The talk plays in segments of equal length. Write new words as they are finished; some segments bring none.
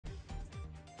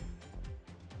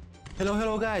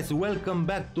Hello guys, welcome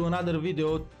back to another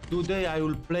video. Today I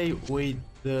will play with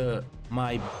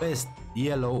my best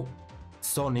yellow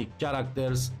Sonic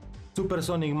characters, Super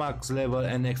Sonic Max Level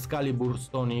and Excalibur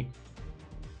Sonic.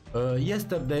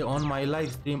 Yesterday on my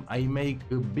live stream I make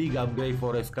a big upgrade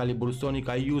for Excalibur Sonic.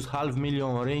 I use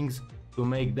 500,000 rings to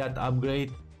make that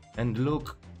upgrade, and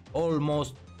look,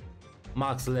 almost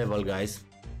max level guys.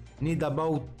 Need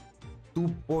about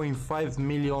 2.5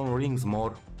 million rings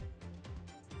more.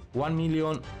 1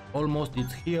 million almost,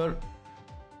 it's here.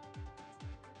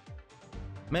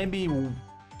 Maybe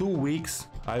 2 weeks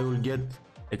I will get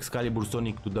Excalibur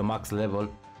Sonic to the max level.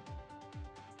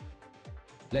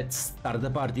 Let's start the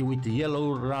party with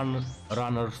yellow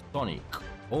runner Sonic.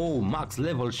 Oh, max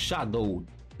level Shadow,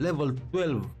 level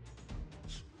 12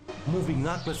 Moving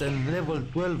Knuckles, and level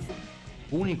 12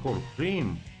 Unicorn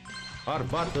Cream. Our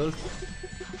battle.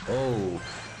 Oh,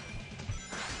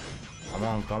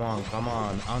 come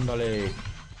on, andale,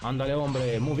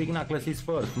 hombre. Moving Knuckles is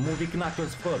first, Moving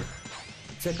Knuckles first.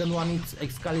 Second one is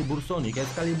Excalibur Sonic,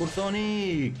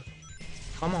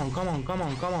 Come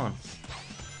on.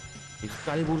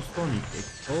 Excalibur Sonic.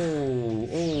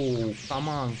 Oh, come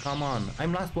on.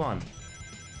 I'm last one.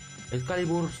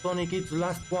 Excalibur Sonic is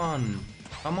last one.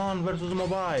 Come on, versus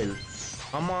mobile.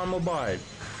 Come on, mobile.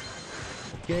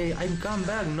 Okay, I'm come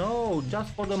back. No,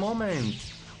 just for the moment.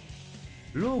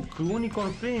 Look,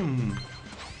 Unicorn Cream.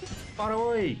 Far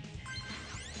away.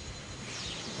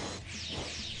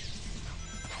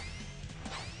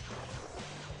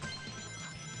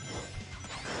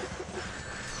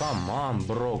 Come on,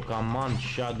 bro. Come on,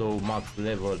 Shadow max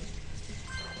level.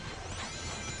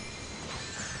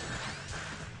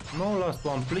 No, last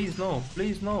one. Please no.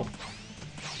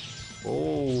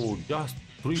 Oh, just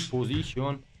 3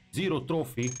 position, 0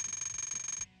 trophy.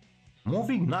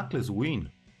 Moving Knuckles win.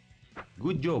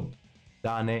 Good job,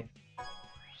 Dane.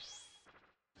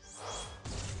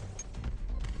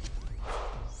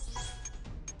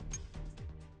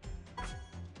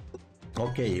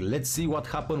 Okay, let's see what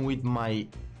happened with my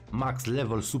max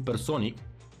level Super Sonic.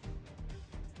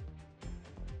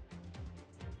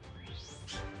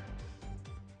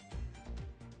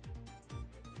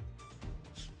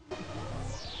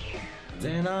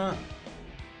 Zena,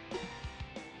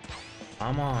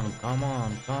 come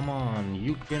on,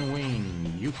 you can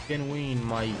win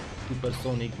my Super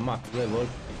Sonic max level.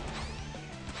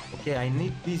 Okay, I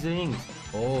need these rings.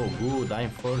 Oh good, I'm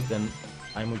first and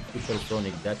I'm with Super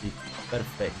Sonic. That is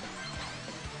perfect.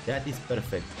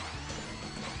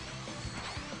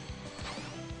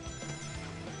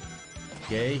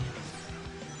 Okay,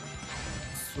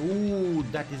 so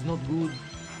that is not good.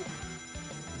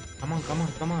 Come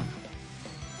on.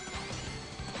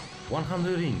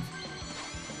 100 rings.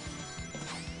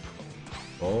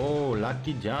 Oh,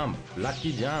 lucky jump.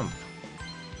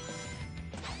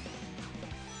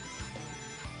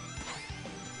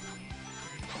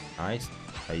 Nice.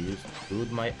 I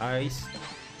used my eyes.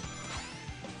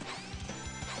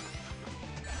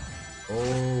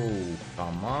 Oh,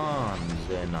 come on,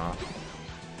 Zena.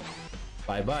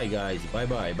 Bye guys.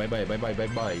 Bye.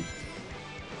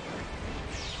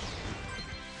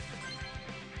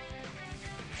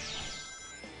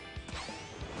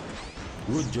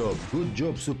 Good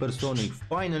job, Super Sonic.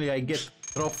 Finally I get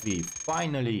trophy.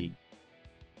 Finally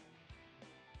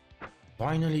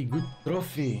good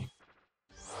trophy.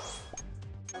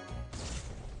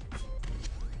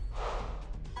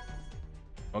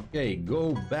 Okay,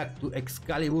 go back to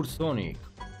Excalibur Sonic.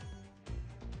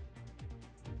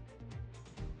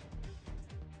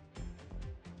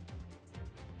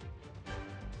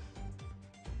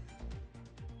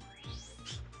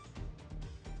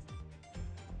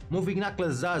 Moving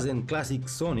Knuckles, Zaz, and Classic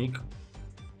Sonic.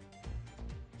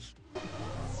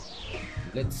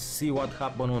 Let's see what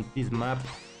happened on this map,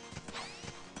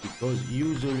 because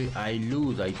usually I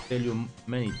lose, I tell you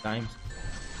many times.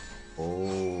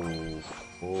 Oh.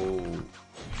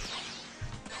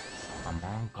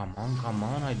 Come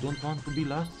on, I don't want to be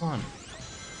last one.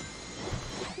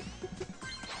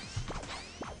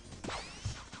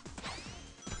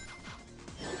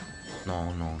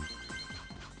 No.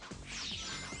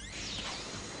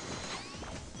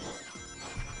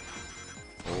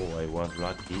 Oh, I was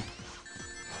lucky.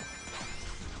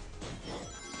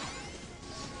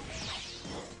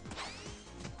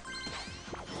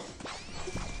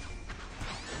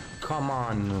 Come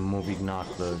on, Moving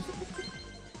Knuckles.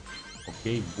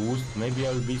 Okay, boost. Maybe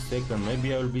I will be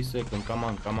second. Come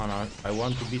on. I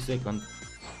want to be second.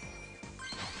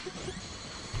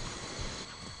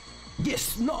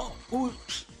 Yes, no.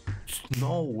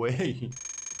 No way.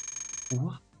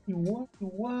 What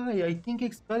Why? I think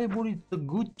Excalibur is a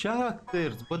good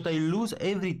character, but I lose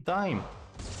every time.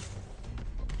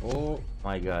 Oh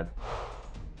my god.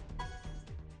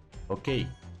 Okay,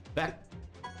 back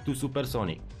to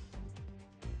Supersonic.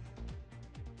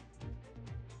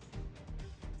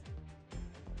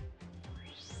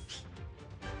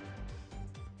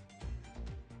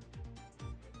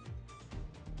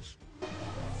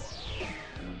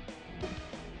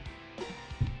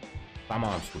 Come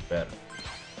on, Super.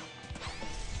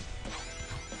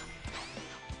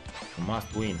 You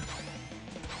must win.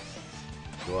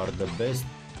 You are the best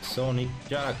Sonic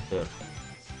character.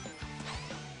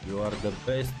 You are the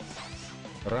best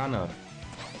runner.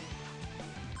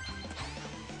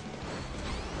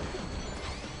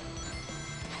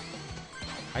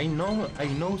 I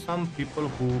know some people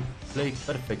who play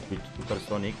perfect with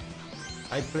Supersonic.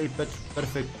 I play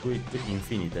perfect with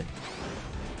Infinite.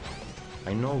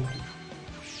 I know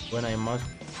when I must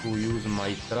to use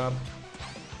my trap.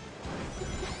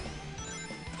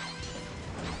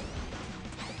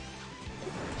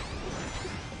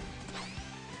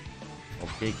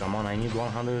 Okay, come on, I need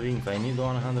 100 rings, I need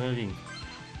 100 rings.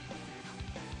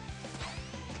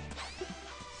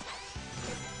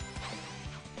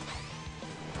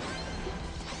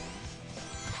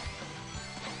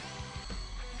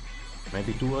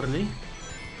 Maybe too early?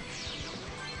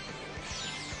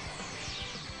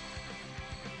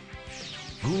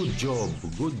 Good job,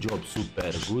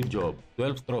 Super, good job.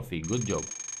 12th trophy, good job.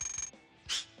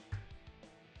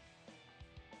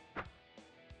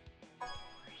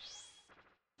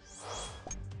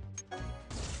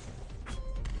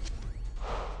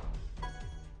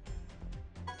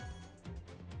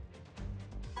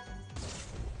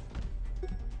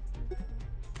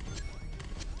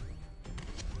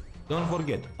 Don't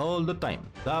forget, all the time,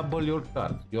 double your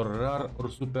cards, your rare or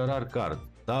super rare cards,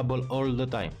 double all the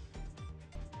time.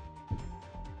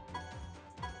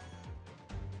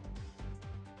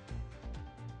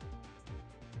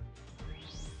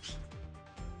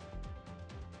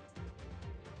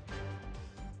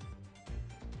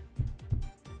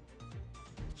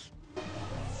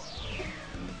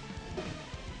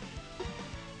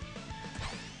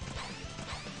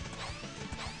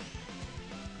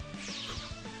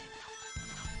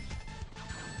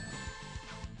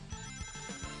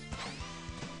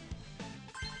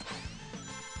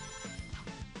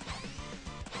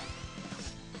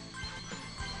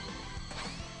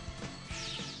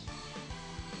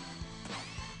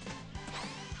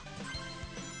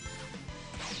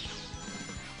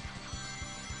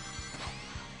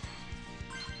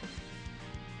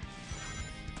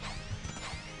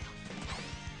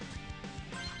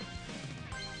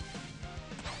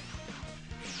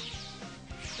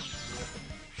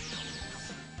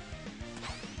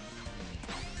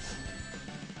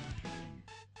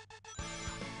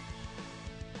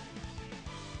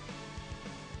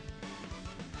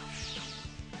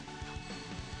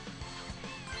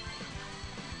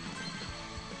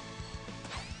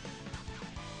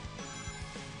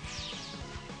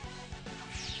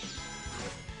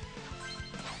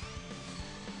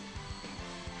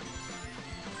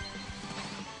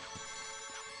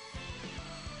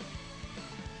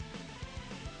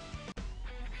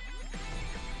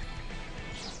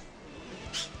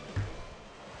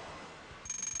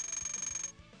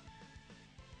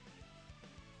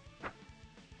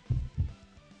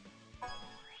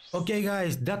 Okay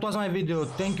guys, that was my video.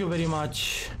 Thank you very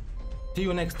much. See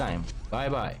you next time. Bye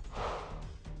bye.